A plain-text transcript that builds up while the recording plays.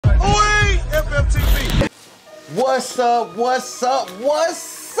What's up? What's up?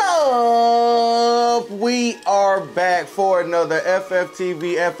 What's up? We are back for another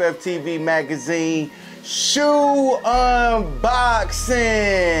FFTV magazine shoe unboxing.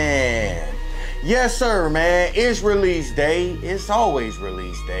 Yes, sir, man. It's release day. It's always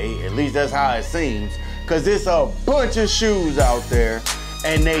release day. At least that's how it seems. Because it's a bunch of shoes out there.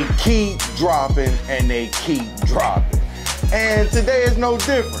 And they keep dropping and they keep dropping. And today is no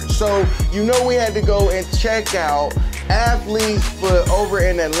different. So, you know we had to go and check out Athlete's Foot over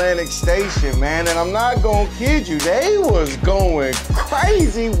in Atlantic Station, man. And I'm not gonna kid you, they was going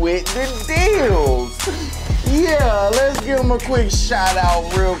crazy with the deals. Yeah, let's give them a quick shout out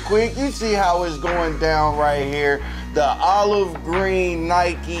real quick. You see how it's going down right here. The olive green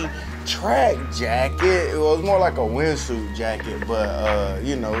Nike track jacket. It was more like a windsuit jacket, but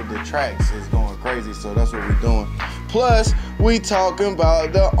you know, the tracks is going crazy, so that's what we're doing. Plus, we talking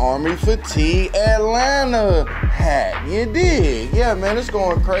about the Army Fatigue Atlanta hat. You dig? Yeah, man, it's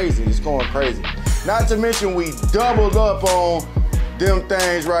going crazy. It's going crazy. Not to mention, we doubled up on them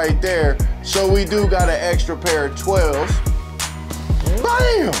things right there. So we do got an extra pair of 12s.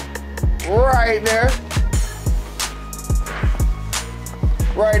 Bam! Right there.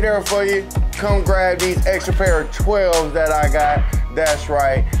 Right there for you. Come grab these extra pair of 12s that I got. That's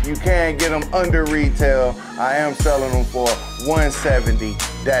right. You can get them under retail. I am selling them for $170.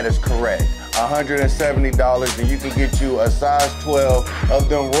 That is correct. $170, and you can get you a size 12 of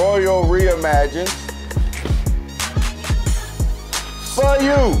them Royal Reimagines for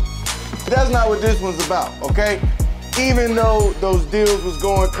you. That's not what this one's about, okay? Even though those deals was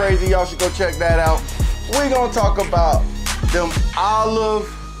going crazy, y'all should go check that out. We're gonna talk about them olive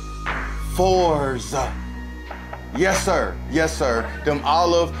 4s. Yes, sir. Yes, sir. Them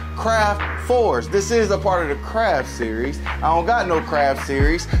olive craft 4s. This is a part of the craft series. I don't got no craft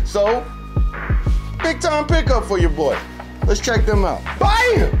series, so big time pickup for your boy. Let's check them out.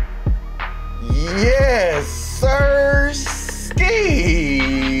 Bam! Yes, sir. Ski.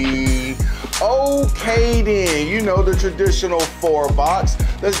 Okay then, you know the traditional 4 box.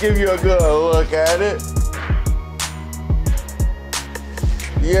 Let's give you a good look at it.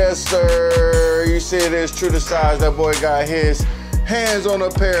 Yes, sir. You see it is true to size. That boy got his hands on a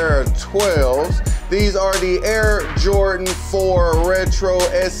pair of 12s. These are the Air Jordan 4 Retro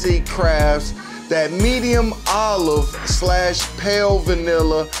SC Crafts. That medium olive / pale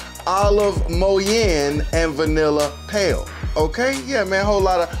vanilla, olive moyenne, and vanilla pale. Okay, yeah, man, whole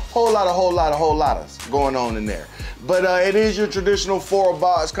lot of going on in there. But it is your traditional 4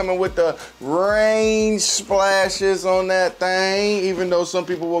 box coming with the rain splashes on that thing, even though some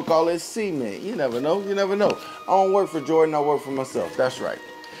people will call it cement. You never know, you never know. I don't work for Jordan, I work for myself, that's right.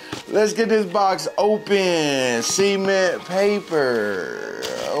 Let's get this box open. Cement paper,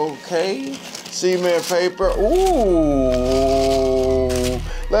 okay. Cement paper, ooh.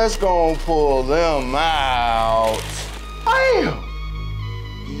 Let's go and pull them out. Bam!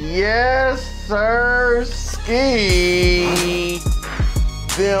 Yes, sir, ski.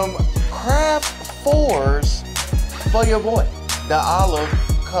 Them craft 4s for your boy, the olive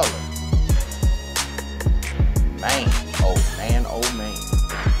color. Man, oh man, oh man.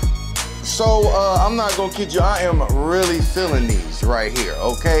 So, I'm not gonna kid you, I am really feeling these right here,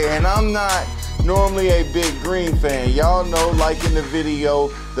 okay? And I'm not normally a big green fan. Y'all know, like in the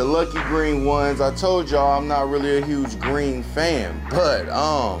video, the lucky green ones, I told y'all I'm not really a huge green fan. But,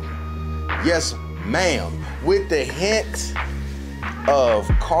 yes, ma'am. With the hint of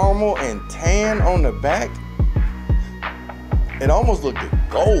caramel and tan on the back, it almost looked like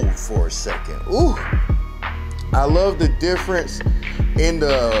gold for a second. Ooh. I love the difference in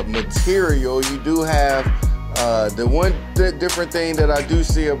the material. You do have the one different thing that I do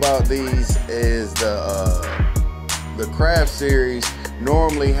see about these is the craft series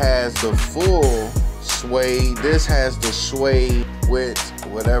normally has the full suede. This has the suede with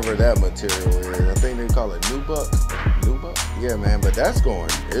whatever that material is. I think they call it nubuck. Nubuck? Yeah, man, but that's going.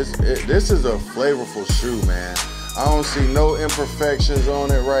 This is a flavorful shoe, man. I don't see no imperfections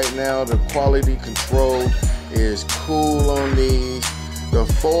on it right now. The quality control is cool on these. The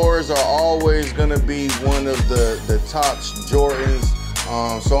 4s are always gonna be one of the top Jordans.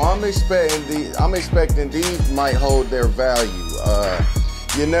 So I'm expecting these might hold their value.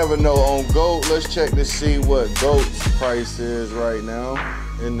 You never know on GOAT. Let's check to see what GOAT's price is right now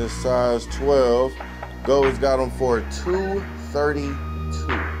in the size 12. GOAT's got them for $232.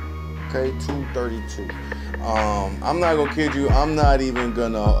 Okay, $232. I'm not gonna kid you, I'm not even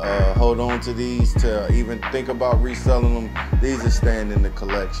gonna hold on to these to even think about reselling them. These are staying in the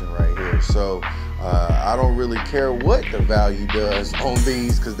collection right here. So I don't really care what the value does on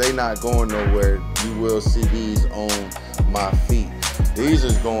these because they not going nowhere. You will see these on my feet. These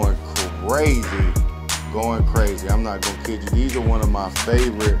is going crazy. I'm not gonna kid you. These are one of my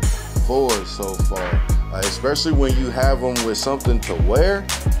favorite fours so far, especially when you have them with something to wear.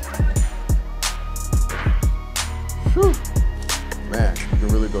 Whew. Man, you can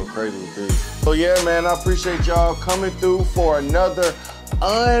really go crazy with these. So yeah, man, I appreciate y'all coming through for another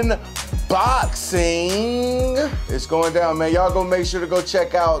unboxing. It's going down, man. Y'all go make sure to go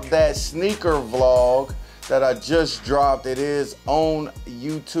check out that sneaker vlog that I just dropped. It is on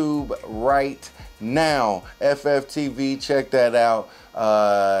YouTube right now. FFTV, check that out.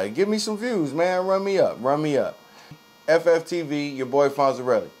 Give me some views, man. Run me up. FFTV, your boy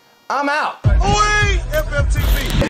Fonzarelli. I'm out. FFTV.